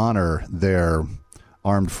countries honor their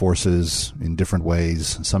armed forces in different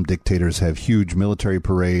ways. Some dictators have huge military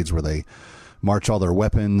parades where they march all their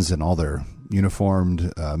weapons and all their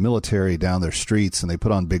uniformed military down their streets, and they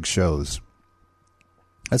put on big shows.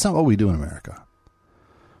 That's not what we do in America.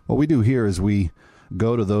 What we do here is we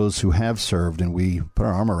go to those who have served and we put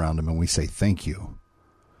our arm around them and we say thank you.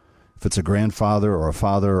 If it's a grandfather or a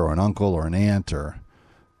father or an uncle or an aunt or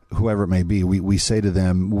whoever it may be, we say to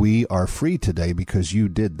them, we are free today because you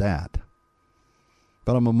did that.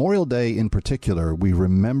 But on Memorial Day in particular, we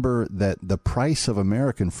remember that the price of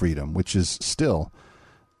American freedom, which is still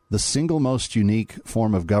the single most unique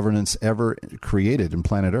form of governance ever created in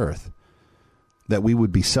planet Earth, that we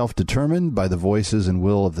would be self-determined by the voices and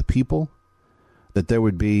will of the people, that there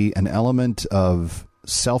would be an element of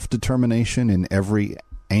self-determination in every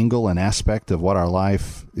angle and aspect of what our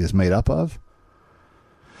life is made up of.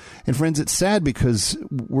 And friends, it's sad because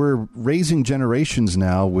we're raising generations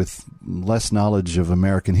now with less knowledge of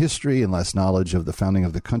American history and less knowledge of the founding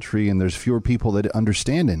of the country, and there's fewer people that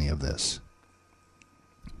understand any of this.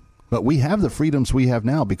 But we have the freedoms we have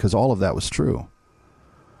now because all of that was true.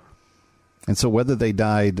 And so whether they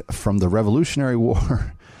died from the Revolutionary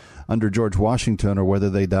War under George Washington or whether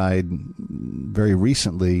they died very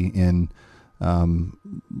recently in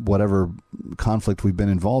whatever conflict we've been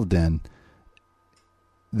involved in,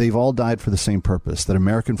 they've all died for the same purpose, that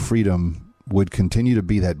American freedom would continue to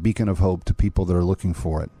be that beacon of hope to people that are looking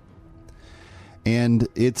for it. And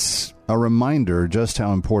it's a reminder just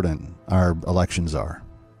how important our elections are.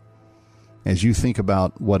 As you think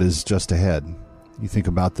about what is just ahead, you think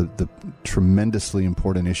about the tremendously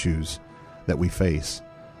important issues that we face.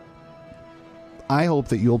 I hope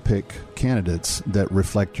that you'll pick candidates that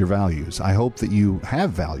reflect your values. I hope that you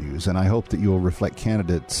have values, and I hope that you'll reflect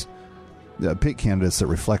candidates, pick candidates that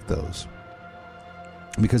reflect those.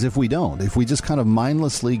 Because if we don't, if we just kind of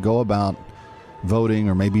mindlessly go about voting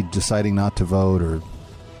or maybe deciding not to vote or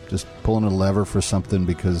just pulling a lever for something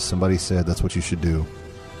because somebody said that's what you should do,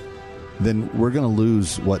 then we're going to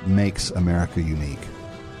lose what makes America unique.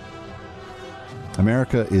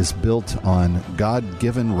 America is built on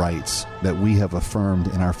God-given rights that we have affirmed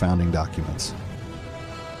in our founding documents.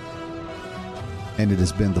 And it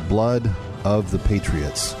has been the blood of the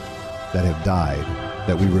patriots that have died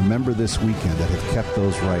that we remember this weekend that have kept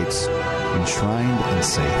those rights enshrined and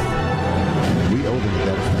safe. And we owe them a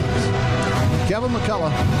debt of thanks. Kevin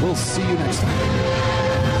McCullough, we'll see you next time.